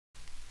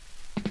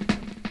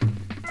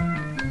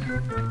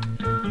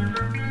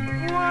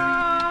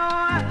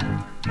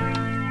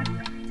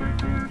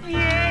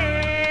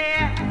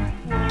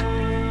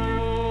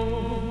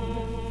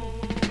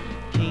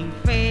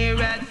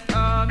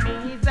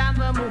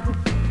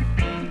move.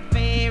 In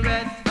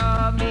Pharaoh's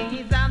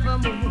armies on the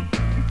move.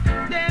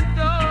 Them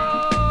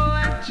throw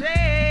and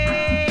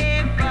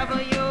chain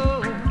for you.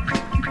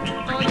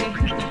 Oh yeah.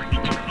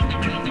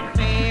 In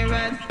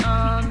Pharaoh's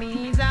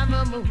armies on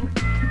the move.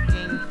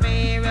 In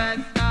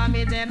Pharaoh's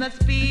army, them a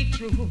speak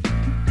true.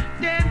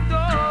 Them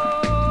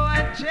throw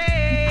and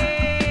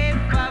chain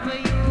for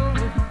you.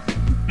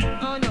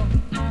 Oh no.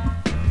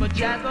 But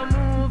Jah go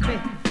move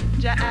it.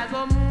 Jah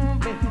go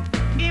move it.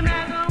 Him a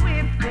go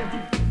whip it.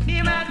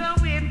 Him a go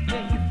whip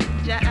it.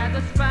 Jah go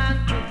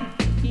spank it.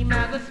 Him a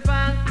go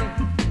spank it.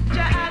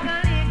 Jah go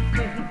lick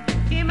it.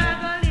 Him a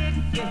go lick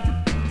it.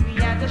 We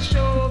a go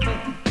show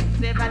it.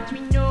 Say that we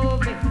know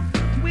it.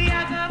 We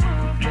a go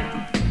move it.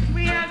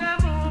 We a go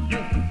move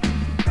it.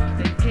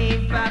 They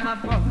came from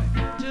abroad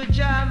to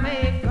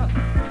Jamaica.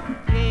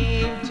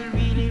 Came to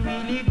really,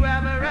 really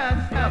grab a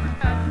rust up.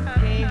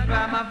 Came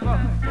from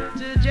abroad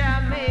to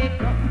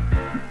Jamaica.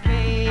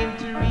 Came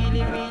to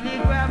really, really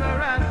grab a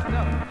rust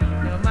up.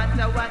 No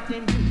matter what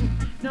them do,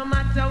 no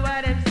matter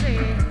what them say,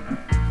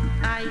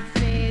 I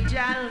say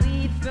Jah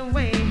leads the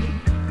way.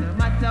 No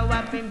matter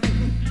what them do,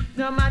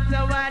 no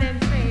matter what them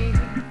say,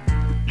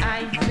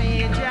 I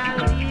say Jah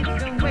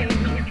leads the way.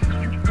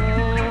 Oh,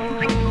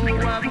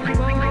 whoa, whoa,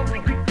 whoa,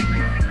 whoa,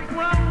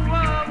 whoa,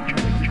 whoa, whoa,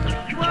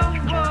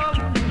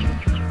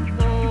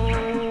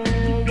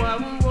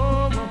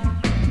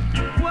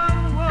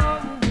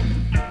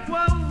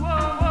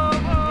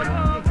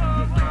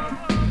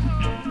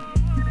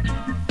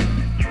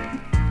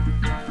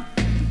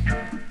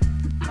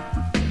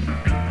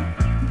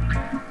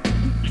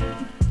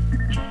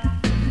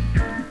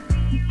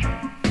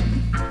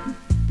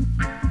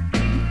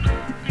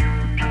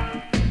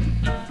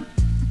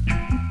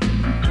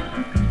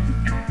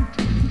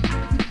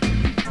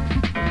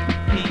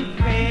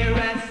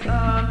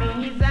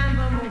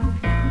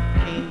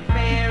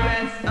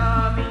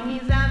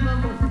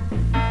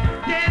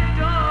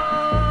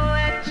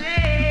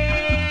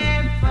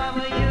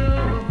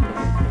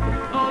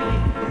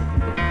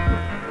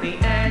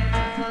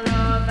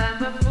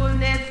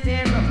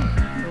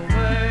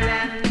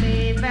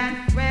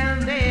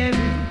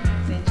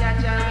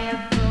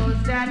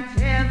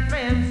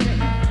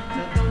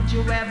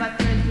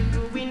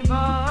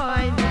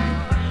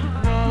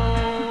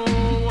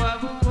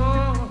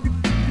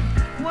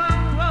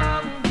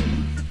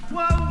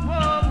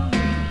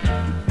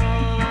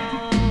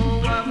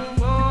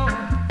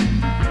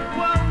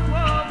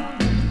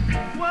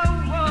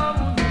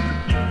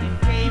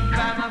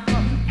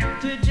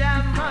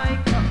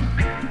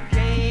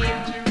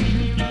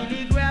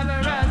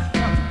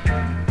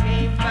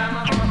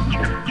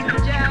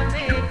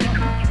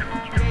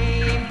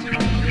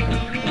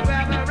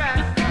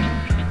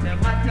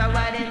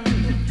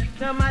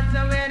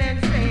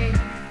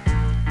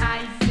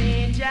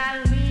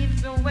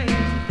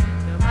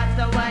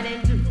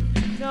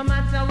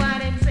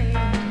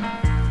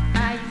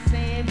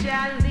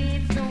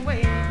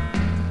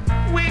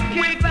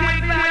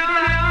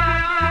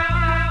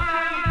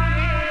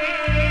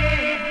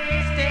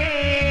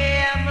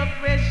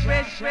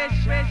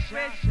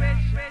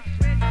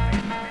 fresh.